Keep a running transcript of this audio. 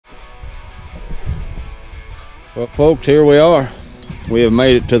Well, folks, here we are. We have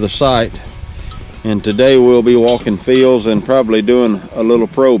made it to the site, and today we'll be walking fields and probably doing a little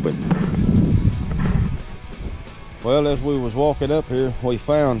probing. Well, as we was walking up here, we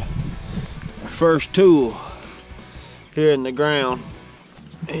found our first tool here in the ground.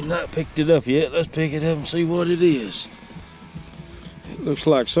 Ain't not picked it up yet. Let's pick it up and see what it is. It looks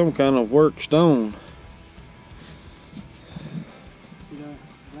like some kind of work stone.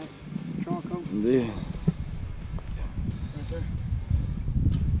 Yeah.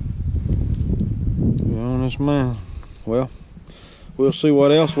 On this mound. Well, we'll see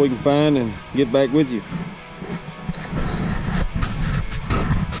what else we can find and get back with you.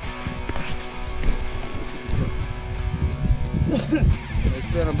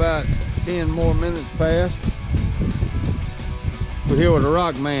 It's been about 10 more minutes past. We're here with the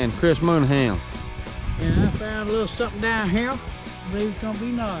rock man, Chris Munham. And I found a little something down here. I believe it's gonna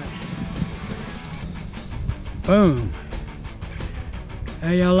be nice. Boom.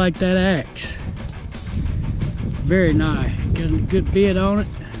 How y'all like that axe? Very nice. Got a good bit on it.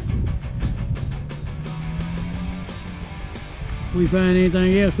 If we find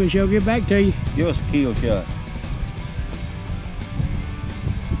anything else, we shall get back to you. Give us a kill shot.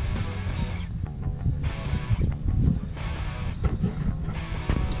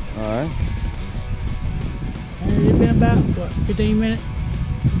 All right. And it's been about, what, 15 minutes?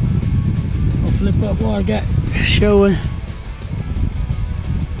 I'll flip up what I got showing.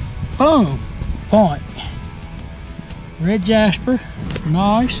 Boom. Point. Red jasper.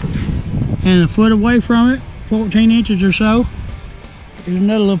 Nice. And a foot away from it, 14 inches or so, is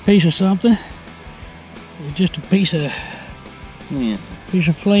another little piece of something. It's just a piece of flint.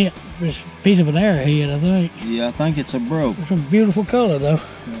 It's a piece of an arrowhead, I think. Yeah, I think it's a broke. It's a beautiful color, though.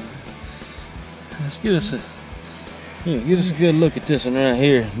 Let's get us a good look at this one right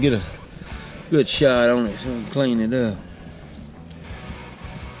here. Get a good shot on it so we can clean it up.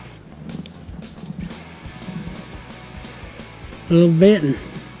 A little benton.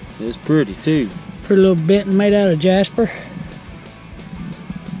 It's pretty too. Pretty little benton made out of jasper.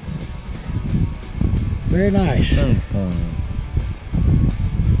 Very nice.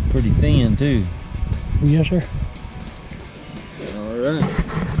 Pretty thin too. Yes, sir. All right.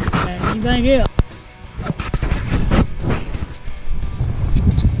 Anything else?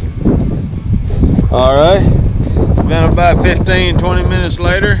 All right. It's been about 15-20 minutes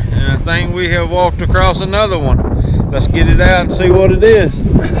later, and I think we have walked across another one. Let's get it out and see what it is.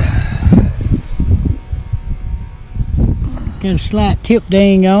 Got a slight tip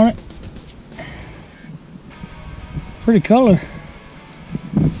ding on it. Pretty color.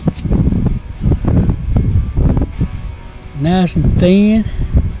 Nice and thin.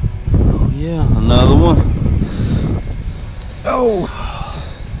 Oh yeah, another one. Oh,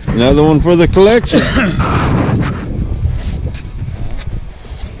 another one for the collection.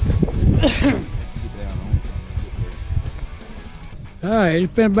 Alright,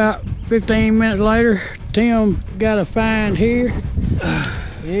 it's been about 15 minutes later. Tim got a find here.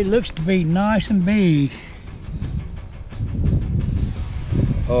 It looks to be nice and big.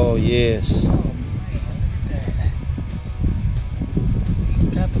 Oh yes. Oh man, look at that.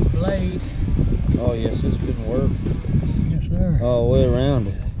 Some type of blade. Oh yes, it's been worked. Yes, sir. All the way around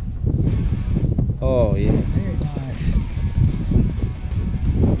it. Oh yeah. Very nice.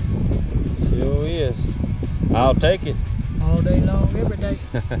 Sure is. I'll take it. All day long, every day.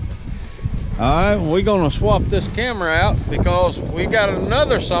 All right, we're gonna swap this camera out because we got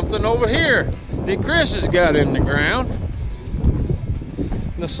another something over here that Chris has got in the ground.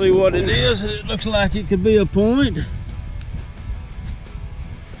 Let's see what it is. It looks like it could be a point.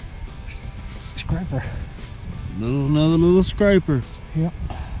 Scraper. Another little scraper. Yep.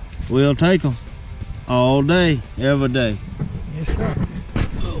 We'll take them all day, every day. Yes, sir.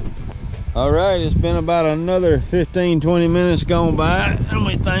 All right, it's been about another 15-20 minutes gone by, and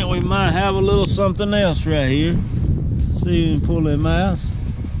we think we might have a little something else right here. See if we can pull them out.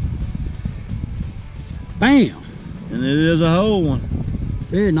 Bam! And it is a whole one.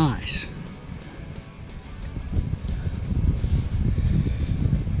 Very nice.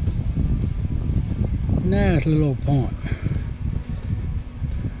 Nice little point.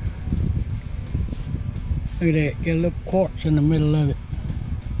 Look at that, got a little quartz in the middle of it.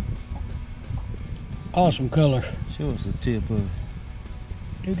 Awesome color. Show us the tip of it.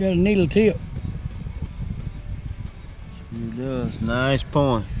 Still got a needle tip. Sure does. Nice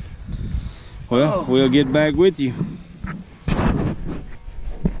point. Well, we'll get back with you.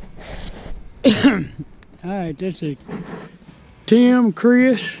 Alright, this is Tim,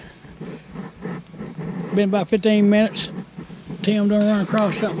 Chris. Been about 15 minutes. Tim done run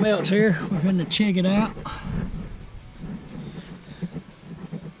across something else here. We're finna check it out.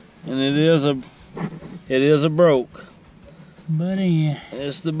 And it is a broke. But yeah.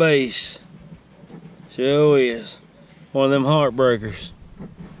 It's the base. Sure is. One of them heartbreakers.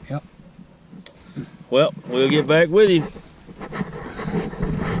 Yep. Well, we'll get back with you.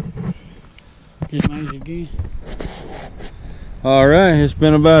 Just measure again. All right, it's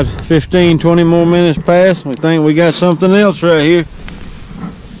been about 15, 20 more minutes past. We think we got something else right here.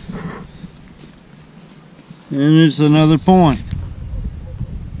 And it's another point.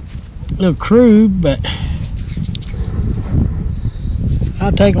 A little crude, but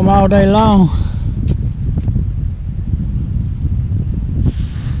I'll take them all day long.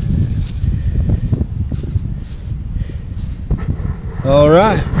 All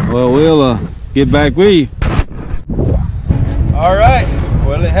right, well, we'll get back with you. All right,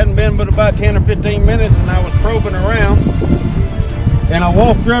 well, it hadn't been but about 10 or 15 minutes and I was probing around. And I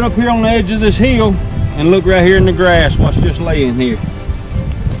walked right up here on the edge of this hill and looked right here in the grass what's just laying here.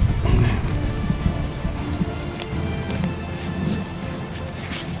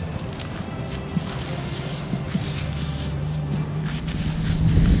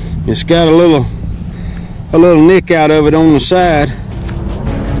 It's got a little nick out of it on the side,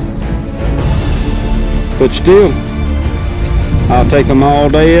 but still, I'll take them all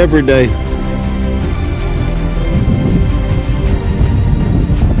day, every day.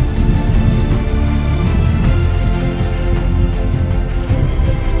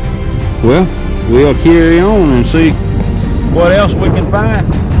 Well, we'll carry on and see what else we can find.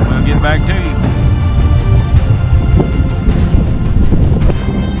 We'll get back to you.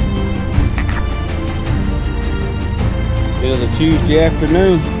 It is a Tuesday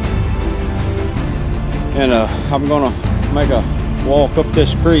afternoon, and I'm gonna make a walk up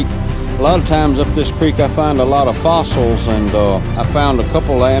this creek. A lot of times up this creek I find a lot of fossils, and I found a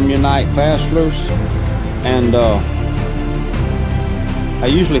couple ammonite fasteners, and I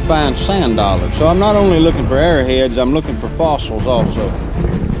usually find sand dollars. So I'm not only looking for arrowheads, I'm looking for fossils also.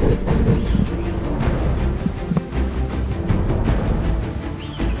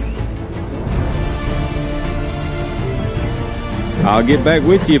 I'll get back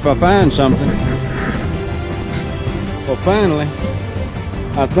with you if I find something. Well, finally,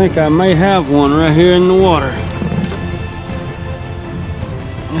 I think I may have one right here in the water.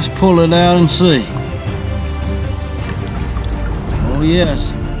 Let's pull it out and see. Oh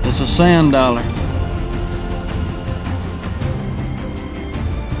yes, it's a sand dollar.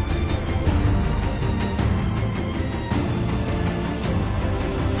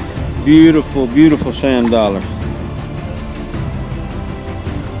 Beautiful, beautiful sand dollar.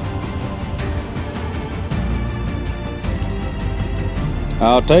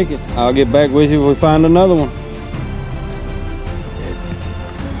 I'll take it. I'll get back with you if we find another one.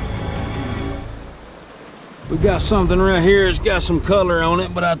 We got something right here. It's got some color on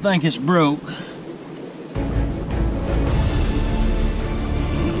it, but I think it's broke.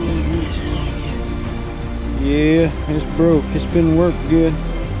 Yeah, it's broke. It's been worked good.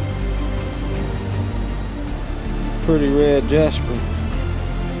 Pretty red jasper.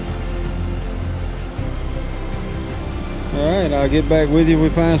 Alright, I'll get back with you if we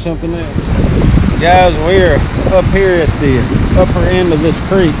find something else. Guys, we're up here at the upper end of this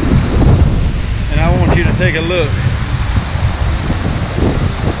creek, and I want you to take a look.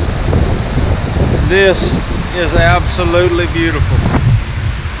 This is absolutely beautiful.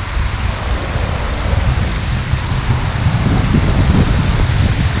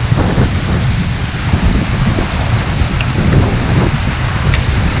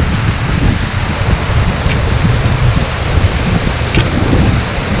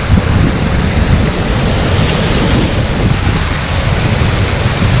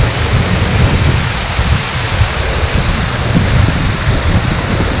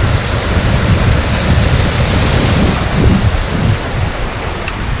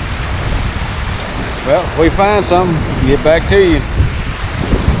 Well, if we find something, get back to you.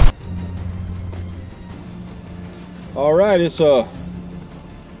 All right, it's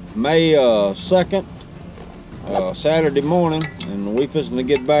May 2nd, Saturday morning, and we fixing to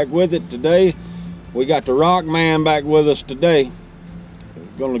get back with it today. We got the Rock Man back with us today.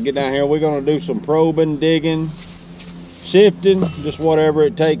 We're gonna get down here. We're gonna do some probing, digging, sifting, just whatever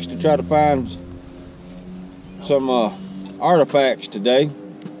it takes to try to find some artifacts today.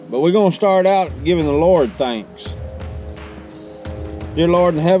 But we're going to start out giving the Lord thanks. Dear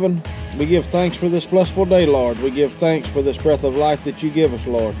Lord in heaven, we give thanks for this blissful day, Lord. We give thanks for this breath of life that you give us,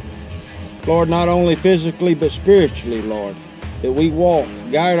 Lord. Lord, not only physically, but spiritually, Lord, that we walk.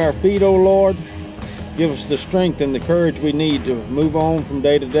 Guide our feet, O Lord. Give us the strength and the courage we need to move on from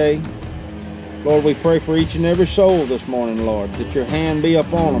day to day. Lord, we pray for each and every soul this morning, Lord, that your hand be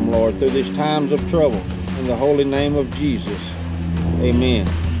upon them, Lord, through these times of troubles. In the holy name of Jesus. Amen.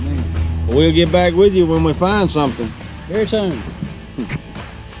 Amen. We'll get back with you when we find something. Very soon.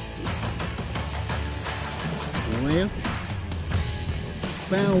 Well,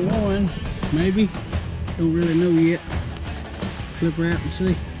 found one, maybe. Don't really know yet. Flip her out and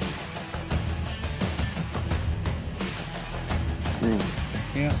see.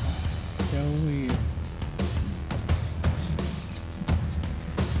 Yeah. Over here.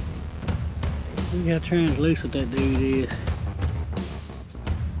 Look how translucent that dude is.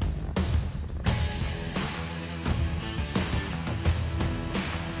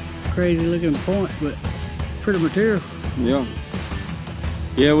 Crazy looking point, but pretty material. Yeah.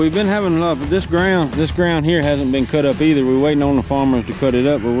 Yeah, we've been having a lot, but this ground here hasn't been cut up either. We're waiting on the farmers to cut it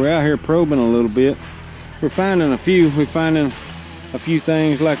up, but we're out here probing a little bit. We're finding a few. We're finding a few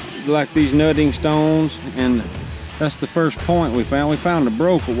things like these nutting stones, and that's the first point we found. We found a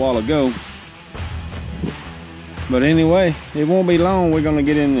broke a while ago. But anyway, it won't be long. We're gonna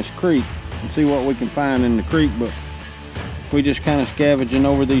get in this creek and see what we can find in the creek, but we just kind of scavenging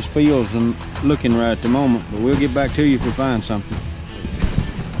over these fields and looking right at the moment. But we'll get back to you if we find something.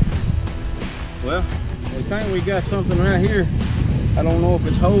 Well, we think we got something right here. I don't know if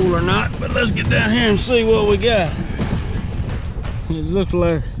it's whole or not, but let's get down here and see what we got. It looks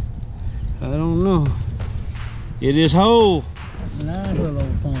like, I don't know. It is whole. Nice little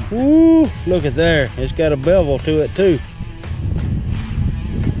point. Ooh, look at there. It's got a bevel to it too.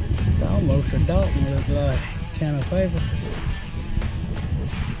 It's almost a Dalton look like kind of paper.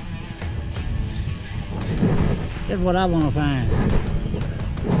 That's what I want to find.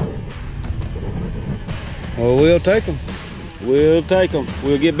 Well, we'll take them. We'll take them.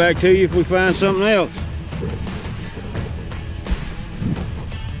 We'll get back to you if we find something else.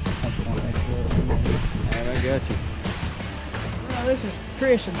 I got you. Well, this is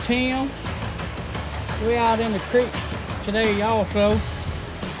Chris and Tim. We're out in the creek today also.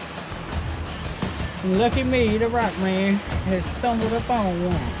 And lucky me, the rock man has stumbled up on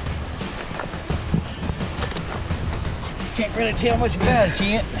one. Can't really tell much about it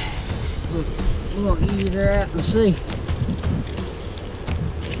yet. We're gonna ease her out and see.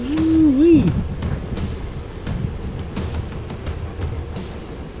 Ooh-wee.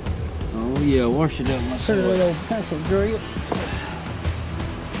 Oh yeah, wash it up myself. Put a little pencil drill.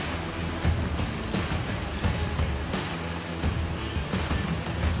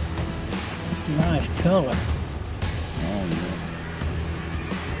 Nice color. Oh yeah.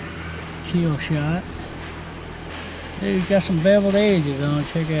 Kill shot. Dude, got some beveled edges on.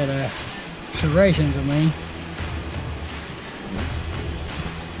 Check out serrations, I mean.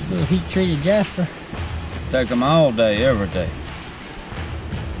 Little heat treated jasper. Take them all day, every day.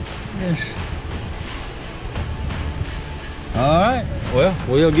 Yes. All right. Well,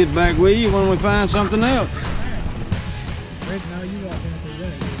 we'll get back with you when we find something else. Rick, no, you walk out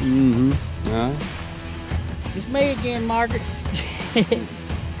there. Mm-hmm. All right. It's me again, Margaret.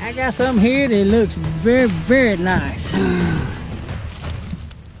 I got something here that looks very, very nice.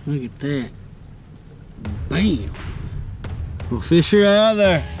 Look at that. Bam. We'll fish her out of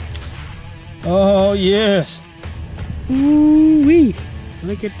there. Oh, yes. Ooh-wee.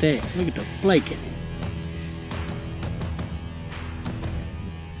 Look at that. Look at the flaking.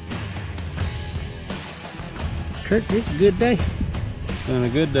 Kirk, it's a good day. Been a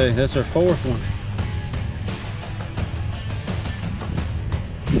good day. That's our fourth one.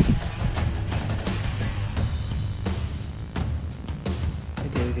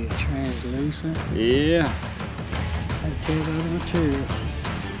 It is translucent. Yeah. I can tell by the material.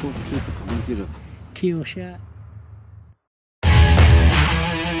 Get a Kill shot.